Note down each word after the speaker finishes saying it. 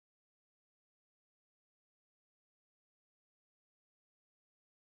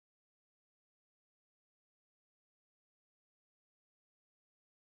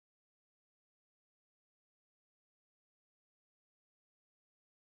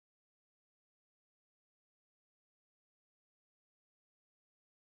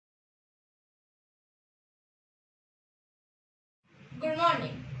Good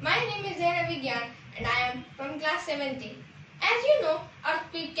morning. My name is Dhairya and I am from class 7th. As you know,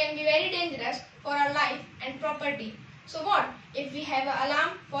 earthquake can be very dangerous for our life and property. So what if we have an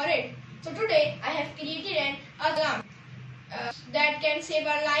alarm for it? So today I have created an alarm that can save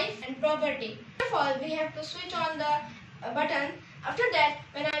our life and property. First of all, we have to switch on the button. After that,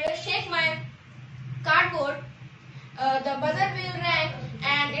 when I will shake my cardboard, the buzzer will ring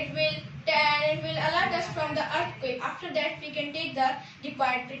and it will alert us from the earthquake. After that, we can take the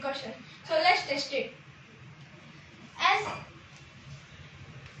required precaution. So let's test it.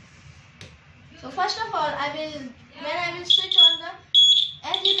 So first of all, when I will switch on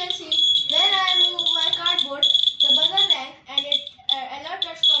as you can see, when I move my cardboard, the buzzer rang and it alerts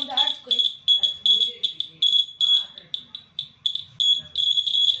us from the earthquake.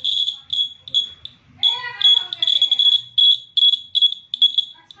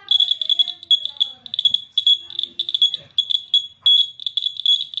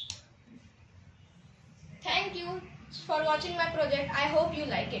 Thank you for watching my project. I hope you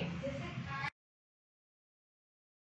like it.